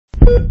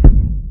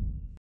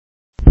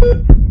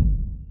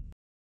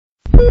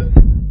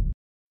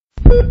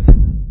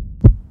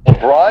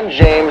LeBron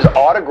James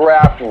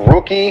autographed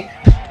rookie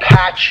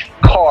patch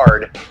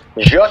card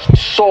just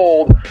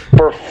sold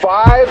for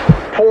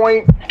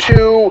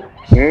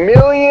 $5.2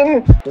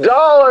 million.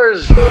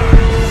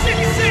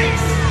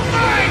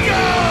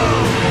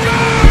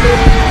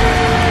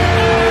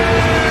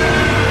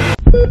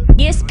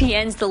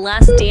 ESPN's The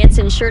Last Dance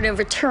ensured a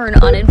return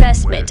on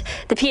investment.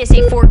 The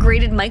PSA 4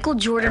 graded Michael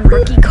Jordan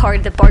rookie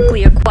card that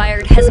Barkley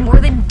acquired has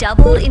more than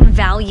doubled in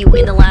value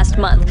in the last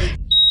month.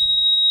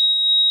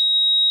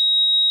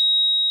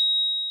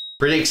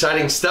 Pretty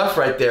exciting stuff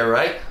right there,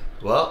 right?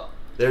 Well,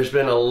 there's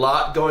been a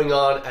lot going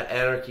on at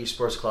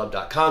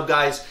anarchysportsclub.com,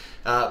 guys.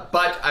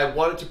 But I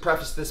wanted to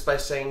preface this by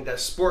saying that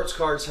sports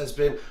cards has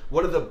been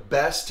one of the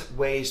best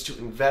ways to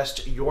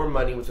invest your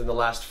money within the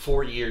last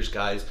 4 years,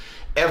 guys.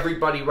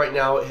 Everybody right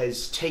now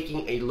is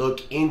taking a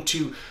look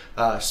into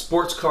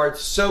sports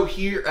cards. So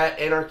here at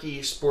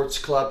Anarchy Sports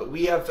Club,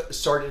 we have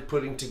started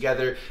putting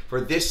together for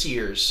this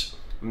year's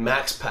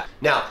Max Pack.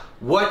 Now,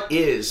 what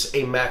is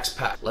a Max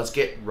Pack? Let's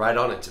get right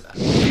on into that.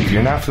 If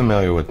you're not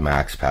familiar with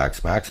Max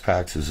Packs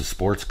is a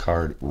sports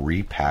card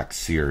repack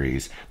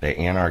series that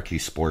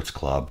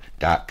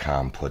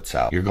anarchysportsclub.com puts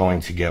out. You're going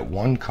to get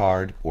one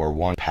card or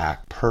one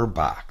pack per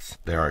box.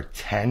 There are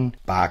 10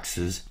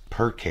 boxes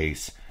per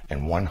case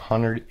and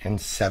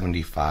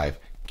 175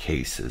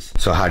 cases.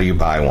 So how do you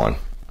buy one?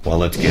 Well,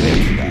 let's get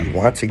into that. You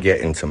want to get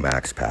into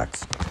Max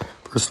Packs.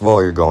 First of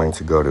all, you're going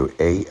to go to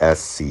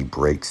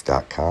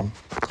ascbreaks.com,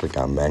 click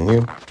on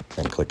menu,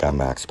 then click on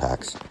Max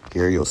Packs.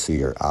 Here you'll see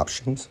your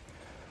options.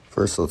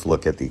 First, let's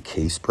look at the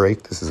case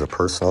break. This is a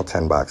personal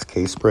 10-box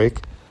case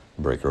break.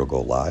 The breaker will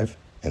go live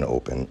and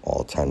open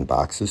all 10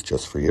 boxes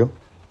just for you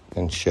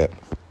and ship.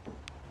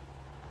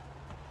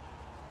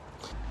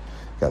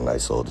 Got a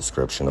nice little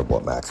description of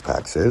what Max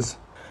Packs is.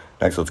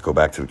 Next, let's go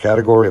back to the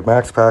category of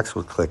Max Packs.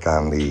 We'll click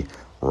on the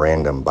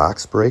random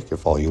box break.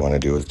 If all you want to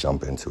do is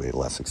jump into a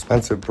less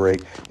expensive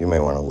break, you may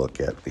want to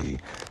look at the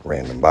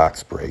random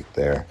box break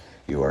there.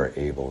 You are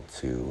able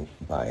to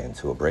buy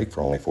into a break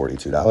for only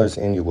 $42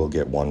 and you will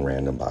get one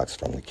random box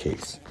from the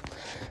case.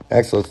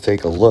 Next, let's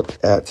take a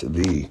look at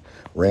the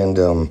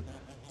random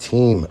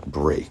team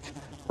break.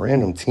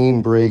 Random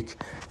team break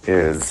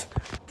is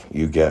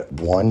you get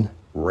one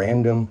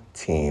random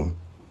team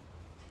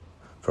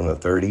from the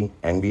 30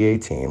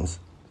 NBA teams.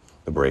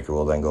 The breaker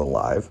will then go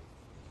live,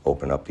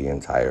 open up the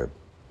entire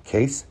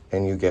case,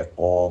 and you get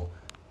all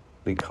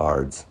the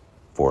cards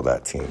for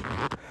that team.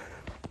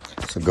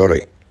 So go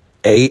to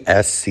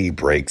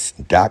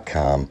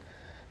ascbreaks.com,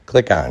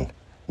 click on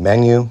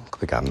menu,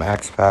 click on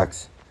Max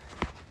Packs,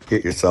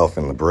 get yourself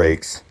in the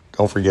breaks.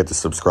 Don't forget to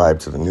subscribe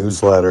to the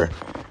newsletter.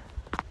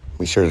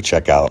 Be sure to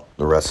check out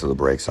the rest of the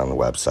breaks on the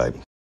website.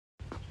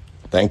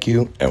 Thank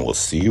you, and we'll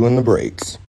see you in the breaks.